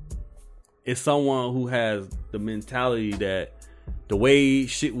head is someone who has the mentality that the way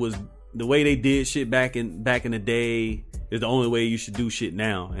they did shit back in the day is the only way you should do shit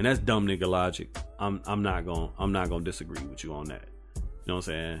now, and that's dumb nigga logic. I'm not gonna disagree with you on that. You know what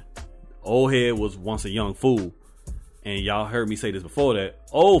I'm saying? Old head was once a young fool, and y'all heard me say this before, that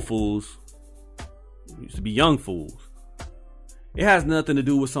old fools used to be young fools. It has nothing to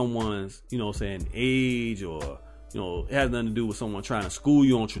do with someone's, age, or it has nothing to do with someone trying to school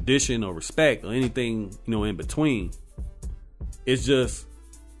you on tradition or respect or anything, in between. It's just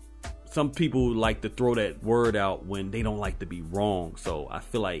some people like to throw that word out when they don't like to be wrong. So I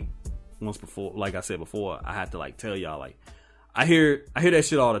feel like like I said before, I had to tell y'all, I hear that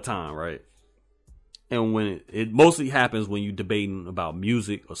shit all the time, right? And when it mostly happens when you debating about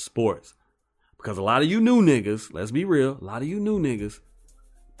music or sports, because a lot of you new niggas, let's be real, a lot of you new niggas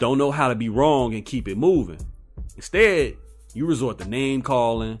don't know how to be wrong and keep it moving. Instead, you resort to name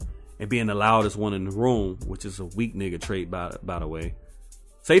calling and being the loudest one in the room, which is a weak nigga trait, by the way.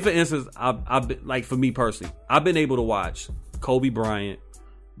 Say, for instance, I've been, for me personally, I've been able to watch Kobe Bryant,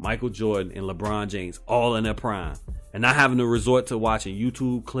 Michael Jordan, and LeBron James all in their prime, and not having to resort to watching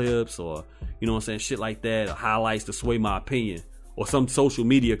YouTube clips or, shit like that, or highlights to sway my opinion, or some social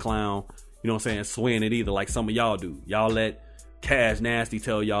media clown, swaying it either, like some of y'all do. Y'all let Cash Nasty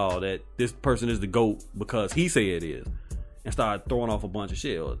tell y'all that this person is the GOAT because he say it is, and start throwing off a bunch of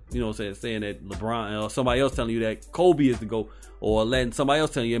shit, or saying that LeBron or somebody else telling you that Kobe is the GOAT, or letting somebody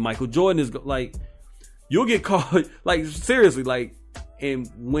else tell you that Michael Jordan is you'll get caught seriously, and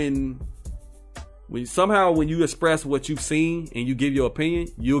when when you express what you've seen and you give your opinion,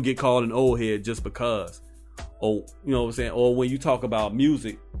 you'll get called an old head just because. Or, you know what I'm saying? Or when you talk about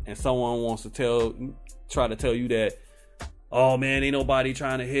music and someone wants to try to tell you that, oh man, ain't nobody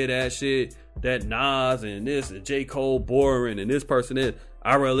trying to hear that shit, that Nas and this and J. Cole boring and this person is,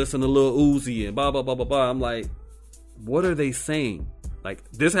 I rather listen to Lil Uzi and blah, blah, blah, blah, blah. I'm like, what are they saying?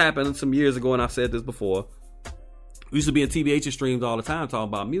 Like, this happened some years ago, and I've said this before. We used to be in TBH streams all the time talking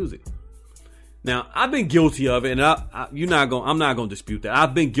about music. Now, I've been guilty of it, and I'm not gonna dispute that.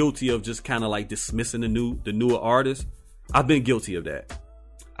 I've been guilty of just kind of like dismissing the newer artists. I've been guilty of that.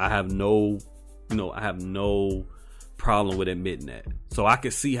 I have no problem with admitting that. So I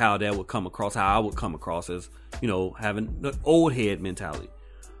could see how that would come across, how I would come across as, having the old head mentality.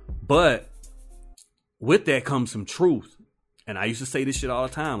 But with that comes some truth. And I used to say this shit all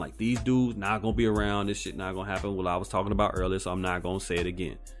the time. Like, these dudes not going to be around. This shit not going to happen. What I was talking about earlier, so I'm not going to say it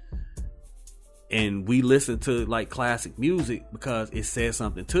again. And we listen to, like, classic music because it said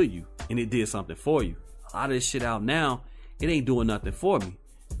something to you. And it did something for you. A lot of this shit out now, it ain't doing nothing for me.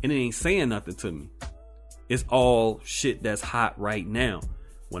 And it ain't saying nothing to me. It's all shit that's hot right now.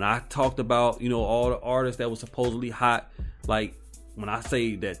 When I talked about, all the artists that was supposedly hot, like, when I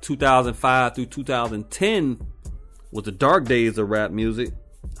say that 2005 through 2010 was the dark days of rap music,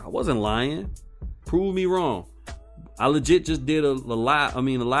 I wasn't lying. Prove me wrong. I legit just did a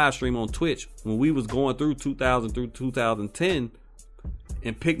live stream on Twitch when we was going through 2000 through 2010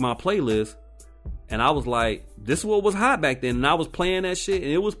 and picked my playlist. And I was like, this is what was hot back then. And I was playing that shit.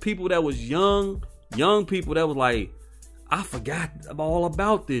 And it was people that was young people that was like, I forgot all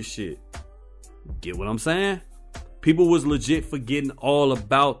about this shit. Get what I'm saying? People was legit forgetting all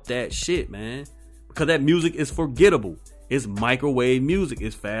about that shit, man. Because that music is forgettable. It's microwave music.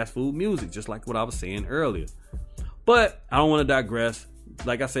 It's fast food music. Just like what I was saying earlier. But I don't want to digress.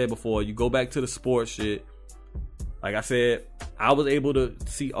 Like I said before, you go back to the sports shit. Like I said, I was able to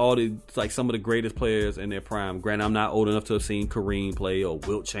see some of the greatest players in their prime. Granted, I'm not old enough to have seen Kareem play or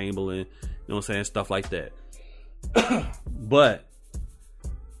Wilt Chamberlain. You know what I'm saying? Stuff like that. But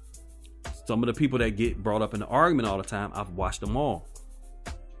some of the people that get brought up in the argument all the time, I've watched them all.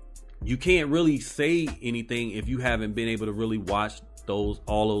 You can't really say anything if you haven't been able to really watch all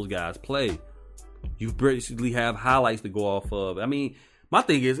those guys play. You basically have highlights to go off of. I mean, my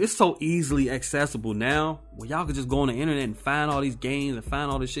thing is, it's so easily accessible now where y'all can just go on the internet and find all these games and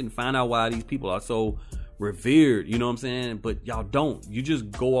find all this shit and find out why these people are so revered. You know what I'm saying? But y'all don't. You just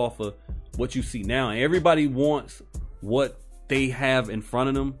go off of what you see now. And everybody wants what they have in front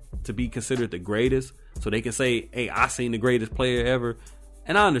of them to be considered the greatest. So they can say, hey, I seen the greatest player ever.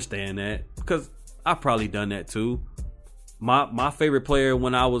 And I understand that because I've probably done that too. My favorite player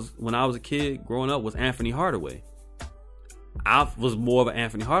when I was a kid growing up was Anthony Hardaway. I was more of an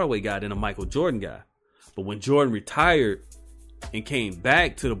Anthony Hardaway guy than a Michael Jordan guy. But when Jordan retired and came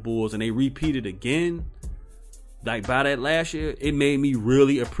back to the Bulls and they repeated again, like by that last year, it made me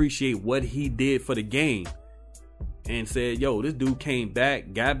really appreciate what he did for the game. And said, yo, this dude came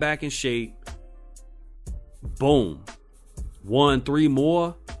back, got back in shape. Boom. Won 3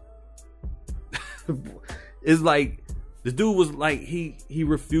 more. It's like this dude was like he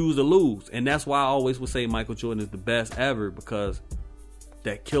refused to lose. And that's why I always would say Michael Jordan is the best ever, because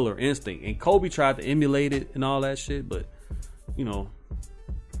that killer instinct. And Kobe tried to emulate it and all that shit, but he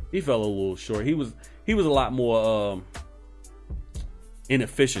fell a little short. He was a lot more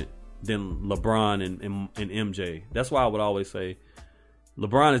inefficient than LeBron and MJ. That's why I would always say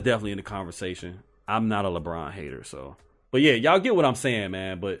LeBron is definitely in the conversation. I'm not a LeBron hater, so. But yeah, y'all get what I'm saying,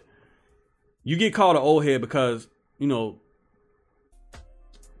 man. But you get called an old head because, but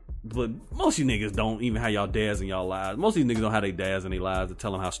most of you niggas don't even have y'all dads in y'all lives. Most of these niggas don't have their dads in their lives to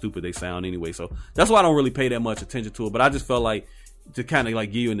tell them how stupid they sound anyway. So that's why I don't really pay that much attention to it. But I just felt like to kind of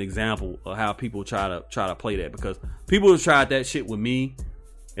like give you an example of how people try to play that, because people have tried that shit with me,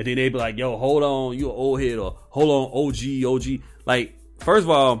 and then they be like, "Yo, hold on, you an old head," or "Hold on, OG." Like, first of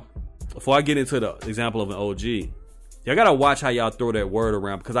all, before I get into the example of an OG. Y'all gotta watch how y'all throw that word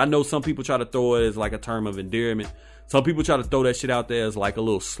around, because I know some people try to throw it as like a term of endearment. Some people try to throw that shit out there as like a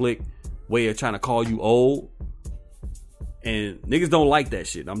little slick way of trying to call you old. And niggas don't like that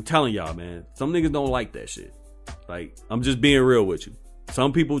shit. I'm telling y'all, man. Some niggas don't like that shit. Like, I'm just being real with you.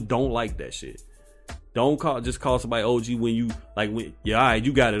 Some people don't like that shit. Don't just call somebody OG when you alright,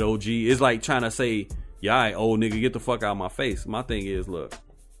 you got it, OG. It's like trying to say, yeah, alright, old nigga, get the fuck out of my face. My thing is, look.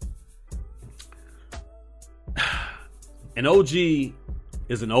 An OG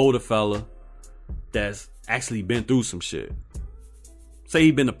is an older fella that's actually been through some shit. Say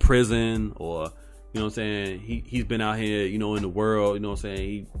he been to prison, or You know what I'm saying? He's been out here, you know, in the world, you know what I'm saying?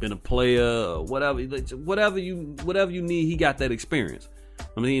 He's been a player or whatever you need, he got that experience.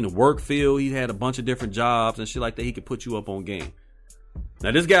 I mean, in the work field, he had a bunch of different jobs and shit like that. He could put you up on game.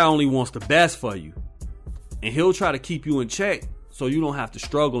 Now, this guy only wants the best for you. And he'll try to keep you in check so you don't have to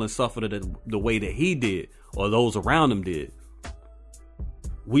struggle and suffer the way that he did or those around him did.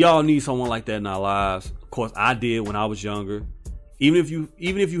 We all need someone like that in our lives. Of course, I did when I was younger. Even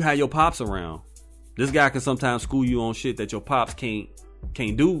if you had your pops around, this guy can sometimes school you on shit that your pops can't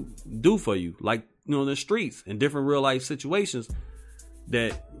do for you. Like, you know, in the streets and different real life situations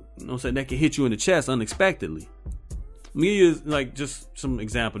that, you know what I'm saying, that can hit you in the chest unexpectedly. Me is like just some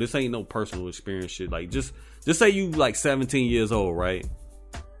example. This ain't no personal experience shit. Like just say you like 17 years old, right?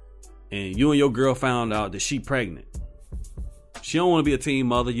 And you and your girl found out that she pregnant. She don't want to be a teen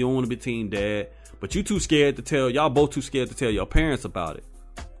mother. You don't want to be a teen dad. But you too scared to tell. Y'all both too scared to tell your parents about it.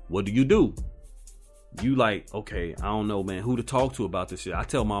 What do? You like, okay, I don't know, man, who to talk to about this shit. I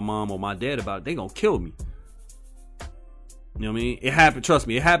tell my mom or my dad about it, they gonna kill me. You know what I mean? It happens, trust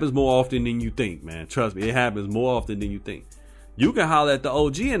me, it happens more often than you think, man. Trust me, it happens more often than you think. You can holler at the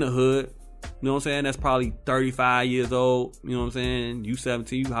OG in the hood, you know what I'm saying? That's probably 35 years old, you know what I'm saying? You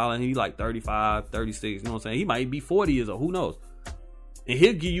 17, you hollering, he like 35, 36, you know what I'm saying? He might be 40 years old, who knows? And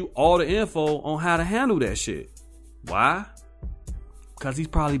he'll give you all the info on how to handle that shit. Why? Because he's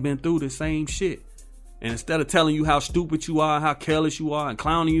probably been through the same shit. And instead of telling you how stupid you are, how careless you are, and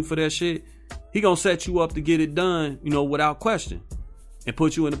clowning you for that shit, he gonna set you up to get it done, you know, without question. And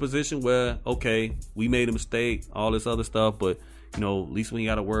put you in a position where, okay, we made a mistake, all this other stuff, but, you know, at least we ain't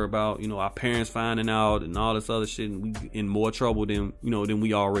gotta worry about, you know, our parents finding out and all this other shit, and we in more trouble than, you know, than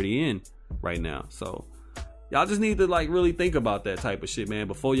we already in right now. So y'all just need to like really think about that type of shit, man,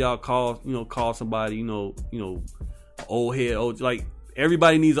 before y'all call somebody, you know, old head, like,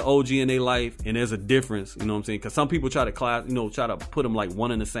 everybody needs an OG in their life, and there's a difference, you know what I'm saying? Because some people try to put them like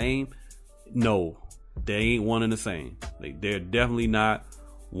one and the same. No, they ain't one and the same. They're definitely not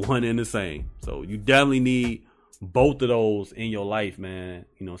one and the same. So you definitely need both of those in your life, man.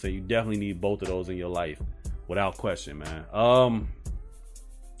 You know what I'm saying? You definitely need both of those in your life, without question, man. I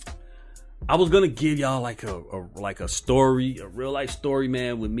was gonna give y'all like a story, a real life story,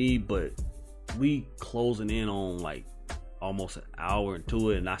 man, with me, but we closing in on like almost an hour into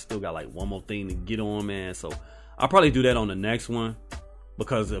it, and I still got like one more thing to get on, man. So I'll probably do that on the next one,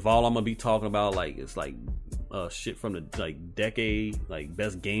 because if all I'm gonna be talking about like it's like shit from the like decade, like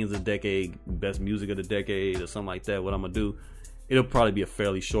best games of the decade, best music of the decade, or something like that, what I'm gonna do, it'll probably be a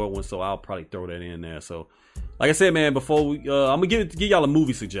fairly short one, so I'll probably throw that in there. So like I said, man, before we I'm gonna give y'all a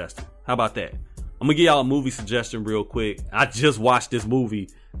movie suggestion. How about that? I'm gonna give y'all a movie suggestion real quick. I just watched this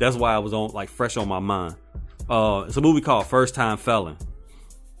movie, that's why I was on like fresh on my mind. It's a movie called First Time Felon,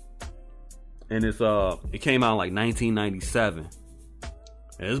 and it came out in like 1997.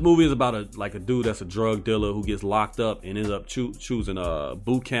 And this movie is about a dude that's a drug dealer who gets locked up and ends up choosing a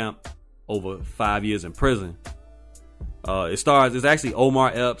boot camp over 5 years in prison. It's actually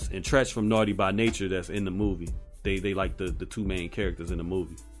Omar Epps and Tretch from Naughty by Nature that's in the movie. They like the two main characters in the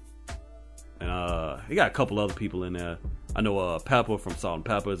movie, and he got a couple other people in there. I know Pepper from Salt and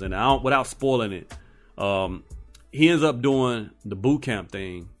Peppers, and without spoiling it. He ends up doing the boot camp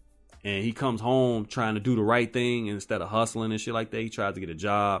thing, and he comes home trying to do the right thing, and instead of hustling and shit like that, he tries to get a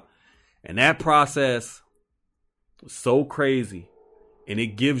job. And that process was so crazy, and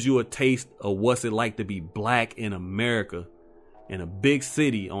it gives you a taste of what's it like to be black in America, in a big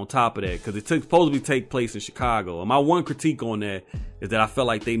city on top of that, because it's supposed to take place in Chicago. And my one critique on that is that I felt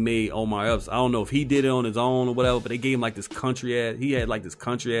like they made Omar Epps, I don't know if he did it on his own or whatever, but they gave him like this country ass, he had like this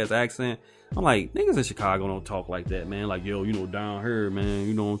country ass accent. I'm like, niggas in Chicago don't talk like that, man. Like, yo, you know, down here, man,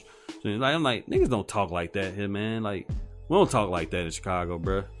 you know, like, I'm like, niggas don't talk like that here, man. Like, we don't talk like that in Chicago,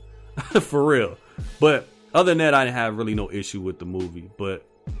 bro. For real. But other than that, I didn't have really no issue with the movie, but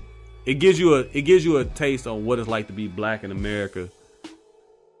it gives you a taste on what it's like to be black in America.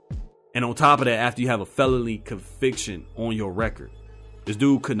 And on top of that, after you have a felony conviction on your record, this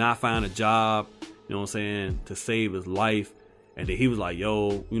dude could not find a job, you know what I'm saying, to save his life. And then he was like,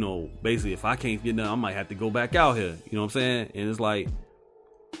 yo, you know, basically, if I can't get done, I might have to go back out here. You know what I'm saying? And it's like,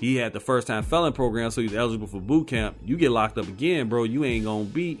 he had the first time felon program, so he's eligible for boot camp. You get locked up again, bro, you ain't gonna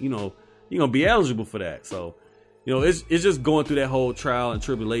be, you know, you're gonna be eligible for that. So, you know, it's just going through that whole trial and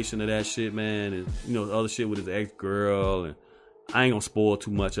tribulation of that shit, man. And, you know, other shit with his ex-girl. And I ain't gonna spoil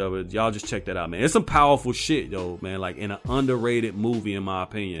too much of it. Y'all just check that out, man. It's some powerful shit, though, man. Like, in an underrated movie, in my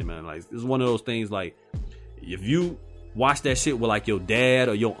opinion, man. Like, it's one of those things, like, if you watch that shit with like your dad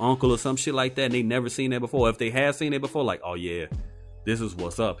or your uncle or some shit like that, and they never seen that before. If they have seen it before, like, oh yeah, this is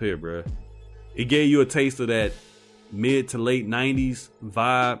what's up here, bro. it gave you a taste of that mid to late 90s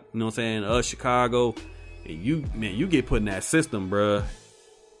vibe, you know what I'm saying, Chicago. And you get put in that system, bruh.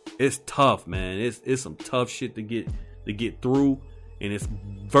 It's tough, man. It's some tough shit to get through, and it's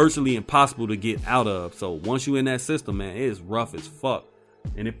virtually impossible to get out of. So once you in that system, man, it's rough as fuck.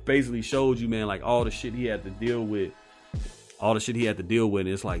 And it basically showed you, man, like all the shit he had to deal with.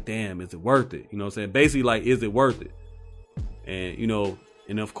 It's like, damn, is it worth it? You know what I'm saying? Basically, like, is it worth it? And, you know,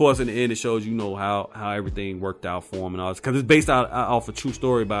 and of course, in the end, it shows, you know, how everything worked out for him and all this. Because it's based off a true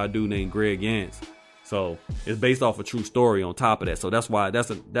story by a dude named Greg Yance. So it's based off a true story on top of that. So that's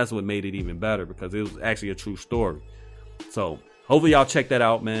what made it even better, because it was actually a true story. So hopefully y'all check that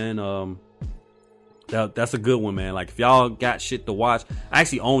out, man. That's a good one, man. Like, if y'all got shit to watch, I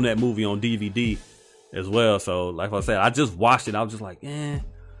actually own that movie on DVD as well. So like I said, I just watched it. I was just like, you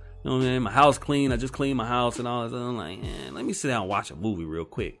know, man, my house clean. I just cleaned my house and all that. I'm like, let me sit down and watch a movie real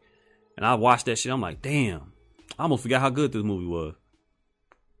quick. And I watched that shit. I'm like, damn, I almost forgot how good this movie was.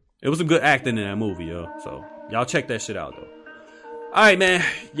 It was some good acting in that movie, yo. So y'all check that shit out, though. All right, man.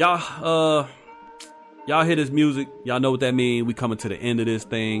 Y'all hear this music. Y'all know what that means. We coming to the end of this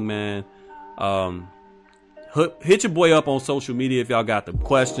thing, man. Hit your boy up on social media if y'all got them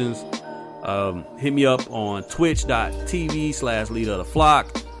questions. Hit me up on twitch.tv/leader of the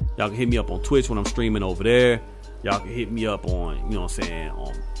flock. Y'all can hit me up on Twitch when I'm streaming over there. Y'all can hit me up on, you know what I'm saying,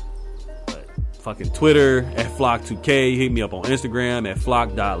 on fucking Twitter at flock2k. Hit me up on Instagram at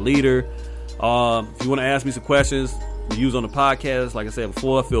flock.leader. If you want to ask me some questions to use on the podcast, like I said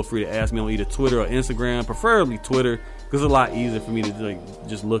before, feel free to ask me on either Twitter or Instagram, preferably Twitter, because it's a lot easier for me to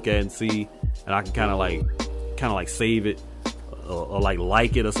just look at and see, and I can kind of like save it or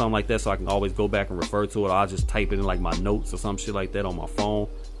like it or something like that, so I can always go back and refer to it. Or I'll just type it in like my notes or some shit like that on my phone.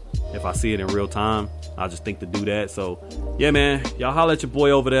 If I see it in real time, I'll just think to do that. So yeah, man, y'all holler at your boy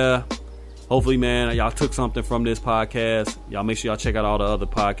over there. Hopefully, man, y'all took something from this podcast. Y'all make sure y'all check out all the other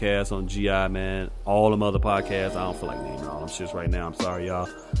podcasts on GI, man. All them other podcasts. I don't feel like naming all them shits right now. I'm sorry, y'all.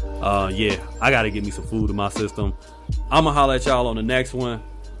 Yeah, I got to get me some food in my system. I'm going to holler at y'all on the next one.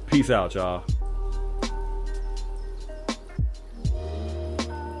 Peace out, y'all.